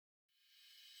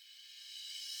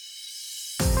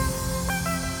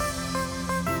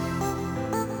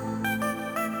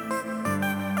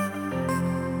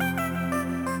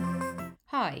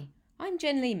I'm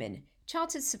Jen Lehman,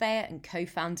 Chartered Surveyor and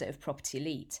co-founder of Property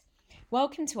Elite.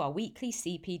 Welcome to our weekly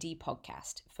CPD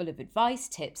podcast, full of advice,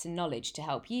 tips and knowledge to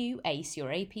help you ace your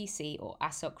APC or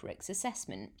ASOC RICS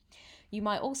assessment. You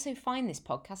might also find this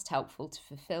podcast helpful to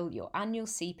fulfil your annual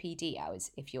CPD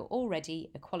hours if you're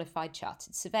already a qualified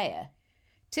Chartered Surveyor.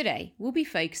 Today, we'll be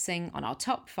focusing on our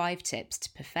top 5 tips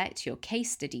to perfect your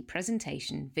case study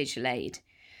presentation visual aid.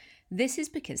 This is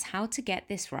because how to get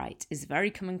this right is a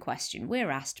very common question we're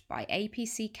asked by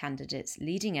APC candidates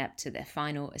leading up to their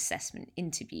final assessment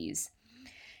interviews.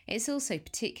 It's also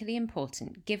particularly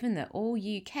important given that all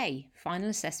UK final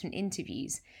assessment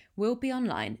interviews will be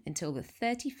online until the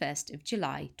 31st of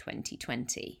July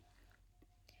 2020.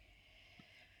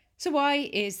 So why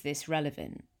is this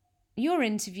relevant? Your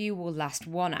interview will last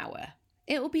 1 hour.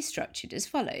 It will be structured as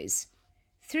follows: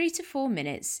 3 to 4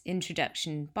 minutes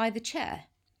introduction by the chair,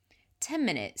 10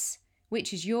 minutes,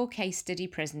 which is your case study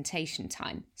presentation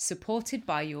time, supported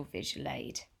by your visual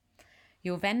aid.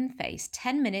 You'll then face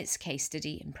 10 minutes case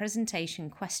study and presentation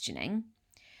questioning,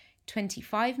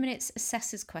 25 minutes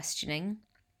assessors questioning,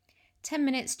 10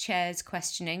 minutes chairs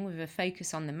questioning with a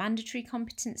focus on the mandatory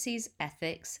competencies,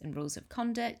 ethics and rules of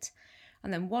conduct,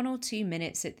 and then 1 or 2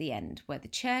 minutes at the end where the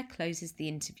chair closes the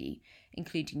interview,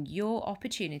 including your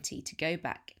opportunity to go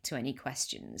back to any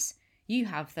questions. You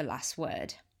have the last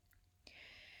word.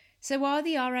 So are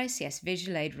the RICS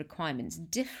visual aid requirements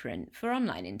different for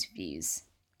online interviews?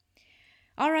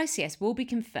 RICS will be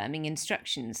confirming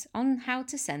instructions on how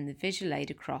to send the visual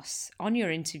aid across on your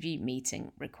interview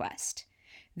meeting request.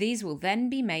 These will then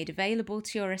be made available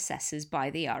to your assessors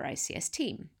by the RICS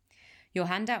team. Your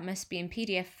handout must be in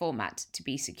PDF format to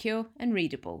be secure and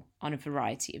readable on a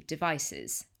variety of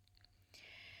devices.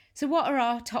 So what are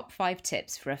our top 5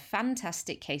 tips for a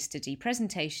fantastic case study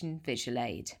presentation visual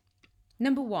aid?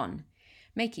 Number 1,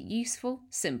 make it useful,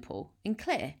 simple and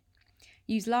clear.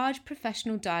 Use large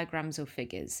professional diagrams or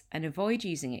figures and avoid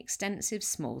using extensive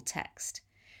small text.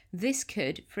 This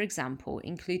could, for example,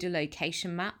 include a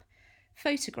location map,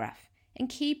 photograph and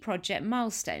key project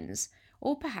milestones,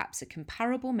 or perhaps a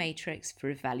comparable matrix for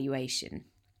evaluation.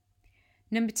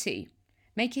 Number 2,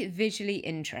 make it visually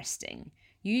interesting.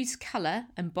 Use colour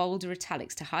and bold or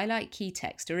italics to highlight key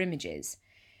text or images.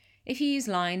 If you use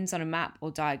lines on a map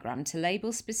or diagram to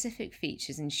label specific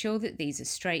features, ensure that these are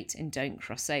straight and don't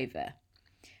cross over.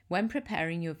 When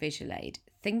preparing your visual aid,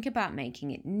 think about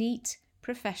making it neat,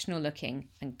 professional looking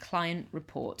and client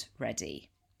report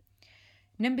ready.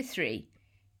 Number 3,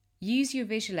 use your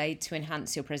visual aid to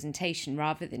enhance your presentation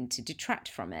rather than to detract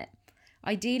from it.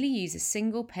 Ideally use a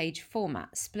single page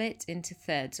format split into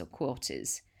thirds or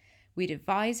quarters. We'd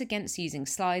advise against using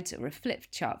slides or a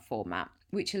flip chart format,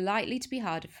 which are likely to be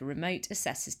harder for remote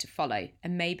assessors to follow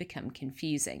and may become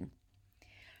confusing.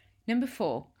 Number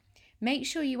 4, make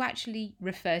sure you actually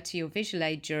refer to your visual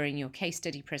aid during your case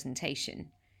study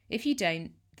presentation. If you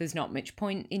don't, there's not much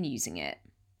point in using it.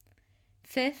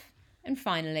 5th, and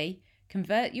finally,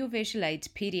 convert your visual aid to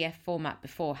PDF format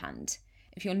beforehand.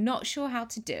 If you're not sure how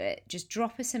to do it, just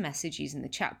drop us a message using the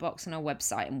chat box on our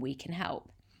website and we can help.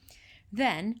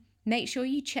 Then, make sure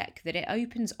you check that it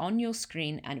opens on your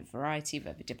screen and a variety of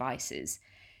other devices.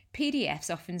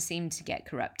 PDFs often seem to get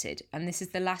corrupted, and this is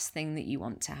the last thing that you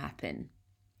want to happen.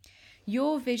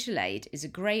 Your visual aid is a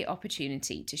great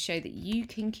opportunity to show that you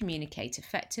can communicate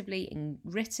effectively in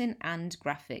written and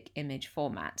graphic image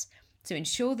format, to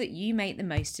ensure that you make the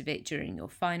most of it during your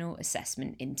final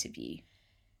assessment interview.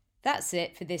 That's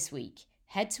it for this week.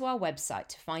 Head to our website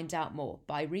to find out more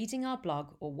by reading our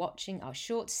blog or watching our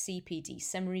short CPD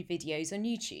summary videos on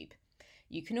YouTube.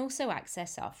 You can also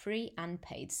access our free and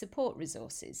paid support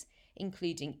resources,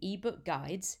 including ebook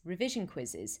guides, revision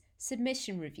quizzes,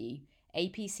 submission review,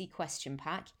 APC question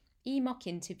pack, e-mock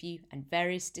interview and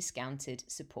various discounted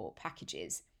support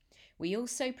packages. We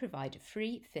also provide a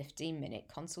free 15-minute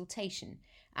consultation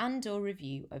and or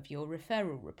review of your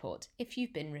referral report if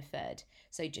you've been referred,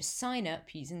 so just sign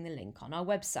up using the link on our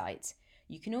website.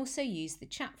 You can also use the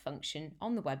chat function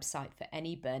on the website for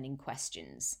any burning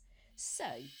questions. So,